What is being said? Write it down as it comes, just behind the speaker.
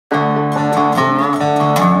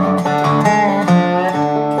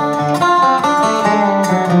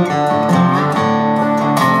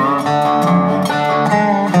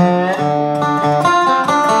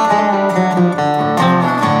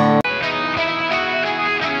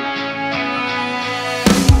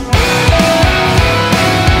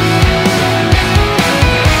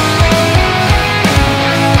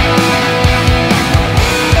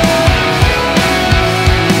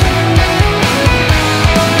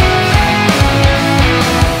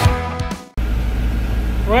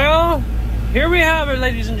it,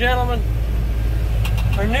 ladies and gentlemen.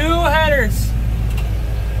 Our new headers.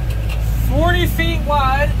 40 feet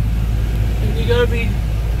wide. And you gotta be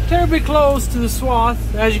terribly close to the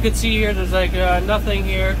swath. As you can see here, there's like nothing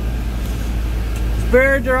here. It's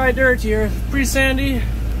bare dry dirt here. It's pretty sandy.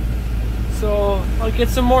 So I'll get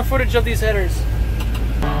some more footage of these headers.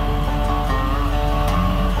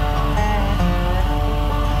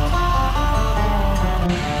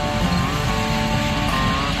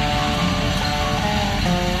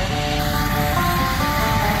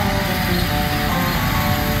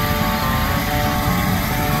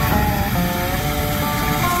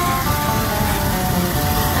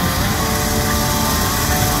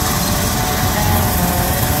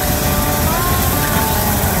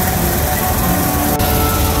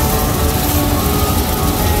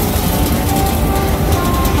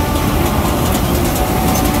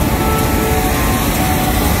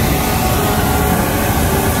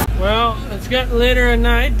 Getting later at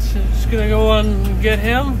night, so I'm just gonna go on and get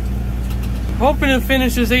him. Hoping to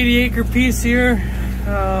finish this 80-acre piece here.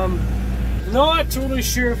 Not totally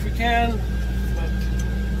sure if we can, but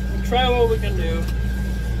we'll try what we can do.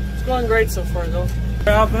 It's going great so far though.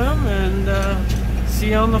 Grab him and see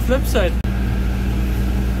you on the flip side.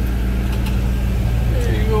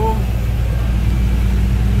 There you go.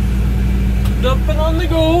 Dumping on the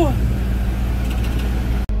go.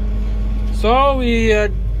 So we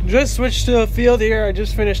just switched to the field here. I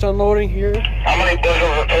just finished unloading here. How many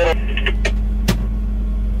bushels are total?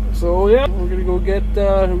 So yeah, we're gonna go get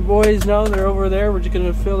the boys now. They're over there. We're just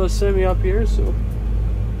gonna fill the semi up here. So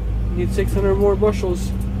we need 600 more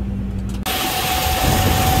bushels.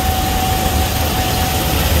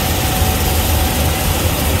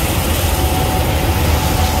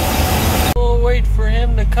 We'll wait for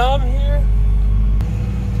him to come here.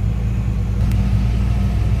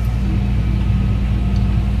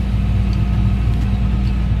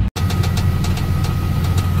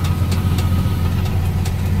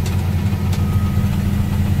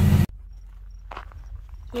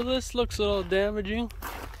 So this looks a little damaging.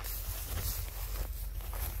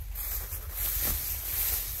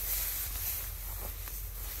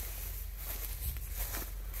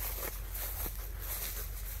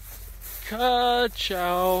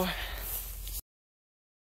 Ka-chow.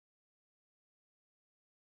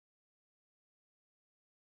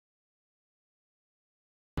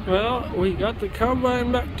 Well, we got the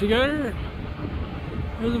combine back together.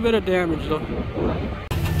 There's a bit of damage though.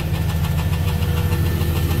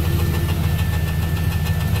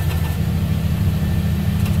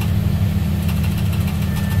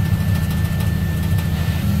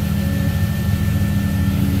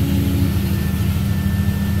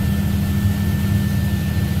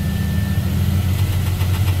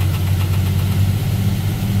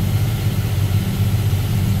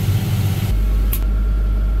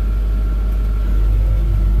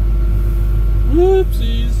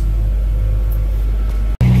 Whoopsies.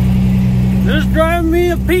 Just driving me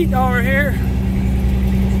a Pete over here.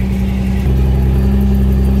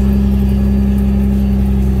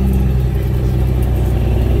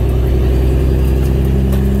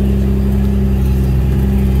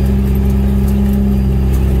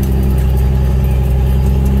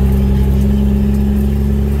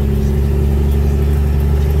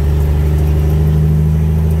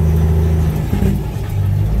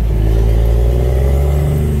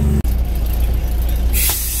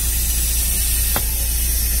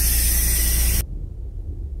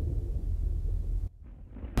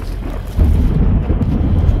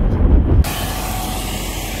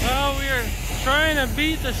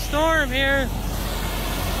 Beat the storm here.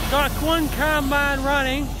 Got one combine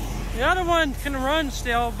running. The other one can run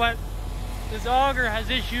still, but this auger has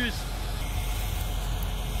issues.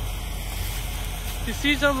 You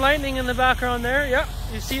see some lightning in the background there? Yep,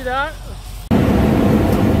 you see that?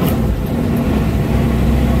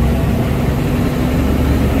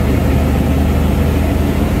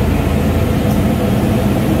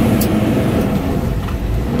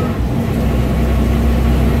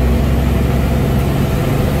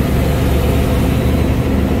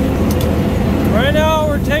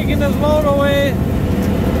 Taking this load away.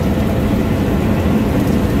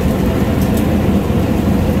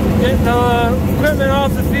 Getting the equipment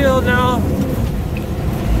off the field now.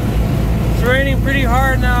 It's raining pretty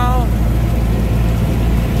hard now.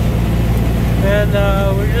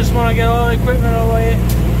 And we just want to get all the equipment away.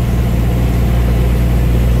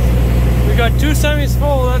 We got 2 semis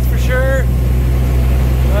full, that's for sure.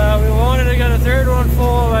 We wanted to get a 3rd one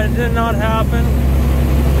full, but it did not happen.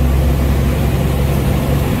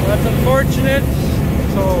 That's unfortunate.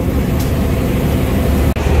 So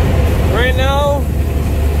right now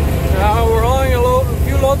we're hauling a load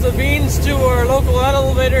loads of beans to our local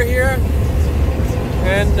elevator here,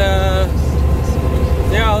 and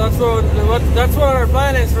yeah, that's what our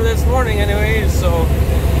plan is for this morning, anyways. So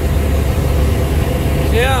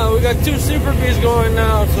yeah, we got 2 Super Bs going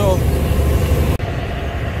now. So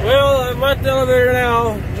well, I'm at the elevator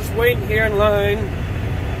now, just waiting here in line,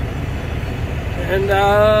 and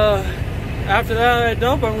after that I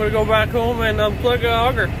dump, I'm gonna go back home and unplug a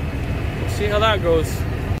auger. We'll see how that goes.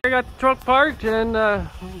 I got the truck parked and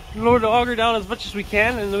load the auger down as much as we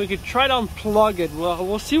can, and then we could try to unplug it. Well,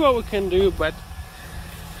 we'll see what we can do, but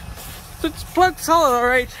it's plugged solid, all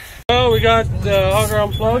right. Well, we got the auger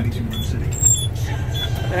unplugged,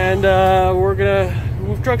 and we're gonna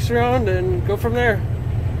move trucks around and go from there.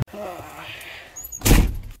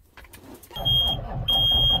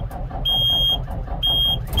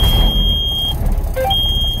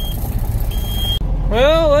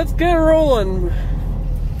 Well, let's get rolling.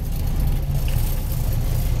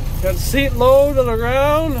 Got a seat load on the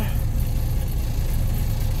ground.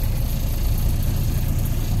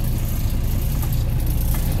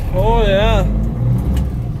 Oh yeah.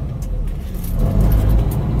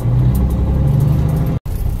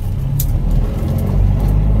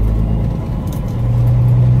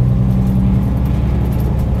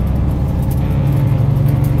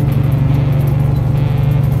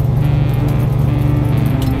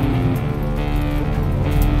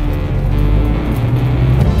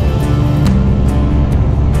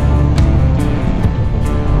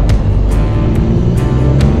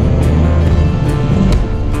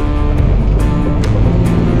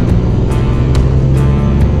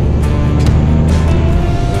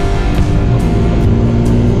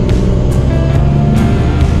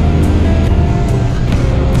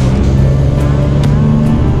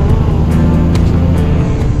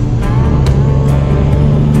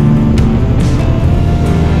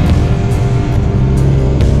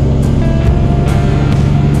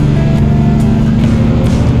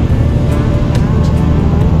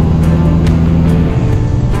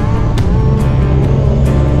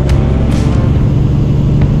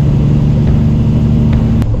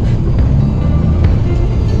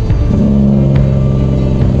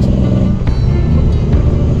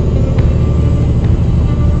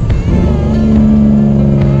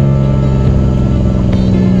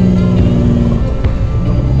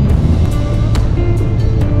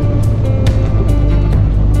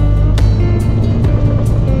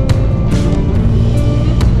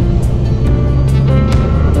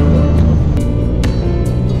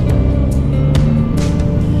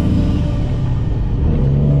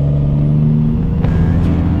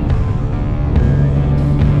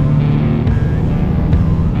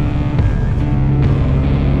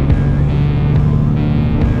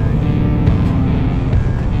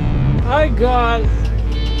 I got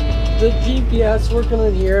the GPS working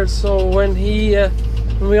in here, so when we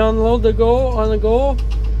unload the go,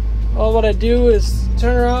 all what I do is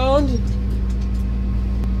turn around,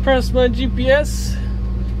 press my GPS,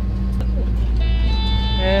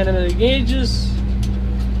 and it engages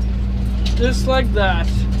just like that.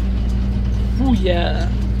 Ooh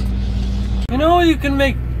yeah. You know, you can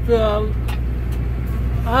make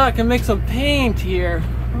I can make some paint here.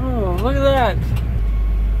 Oh, look at that.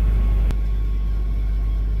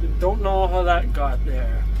 Don't know how that got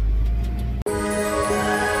there.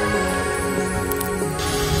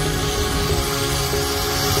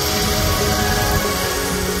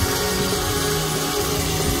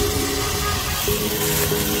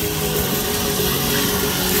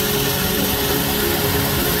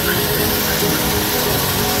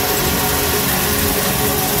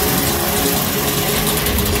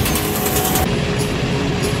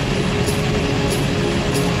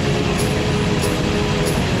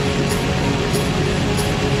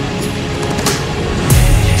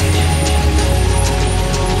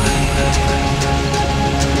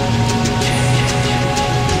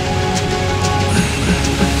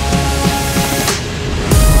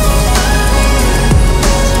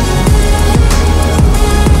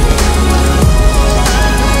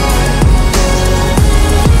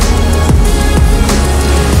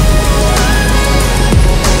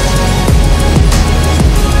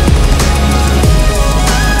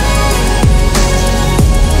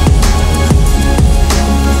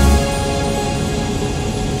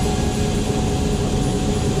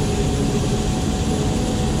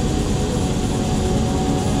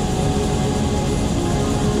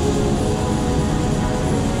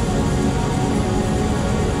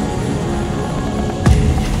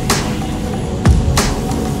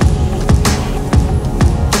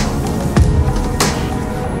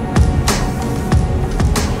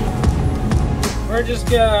 we're just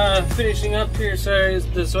finishing up here, sorry,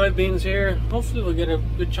 the soybeans here. Hopefully we'll get a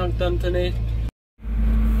good chunk done today.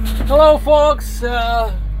 Hello folks,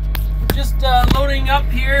 just loading up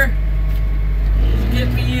here to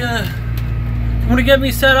get me, I'm gonna get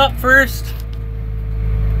me set up first.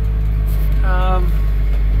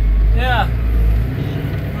 Yeah,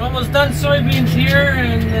 we're almost done soybeans here,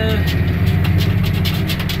 and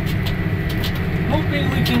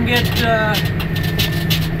hoping we can get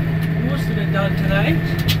most of it done tonight.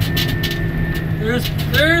 There's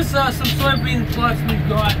some soybean plots we've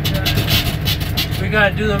got. We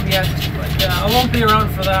gotta do them yet, but I won't be around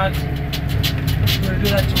for that. We're gonna do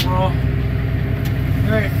that tomorrow.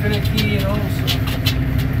 Very finicky, you know. So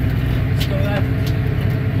let's go let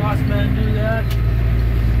boss man do that.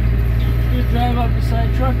 We'll drive up the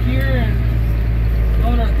side truck here and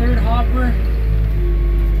load our third hopper.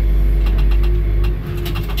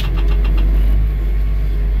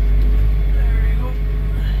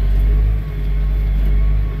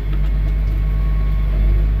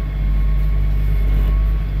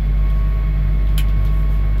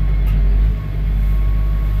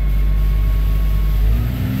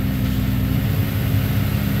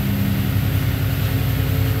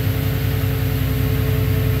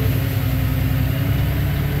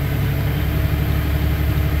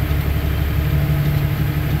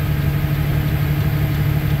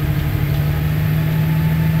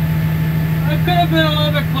 Could have been a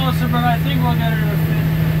little bit closer, but I think we'll get it to fit.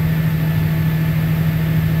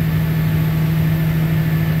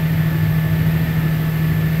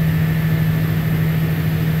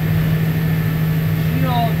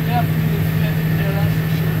 She'll definitely fit in there, that's for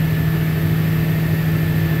sure.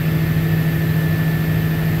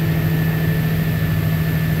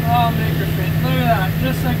 I'll make her fit. Look at that,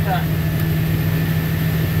 just like that.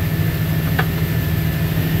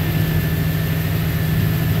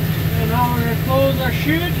 Now we're going to close our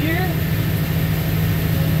chute here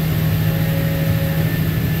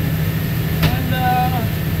and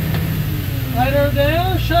light her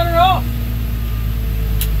down, shut her off.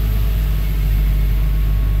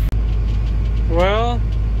 Well,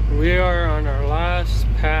 we are on our last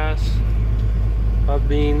pass of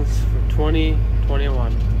beans for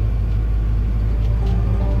 2021.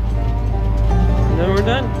 And then we're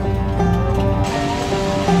done.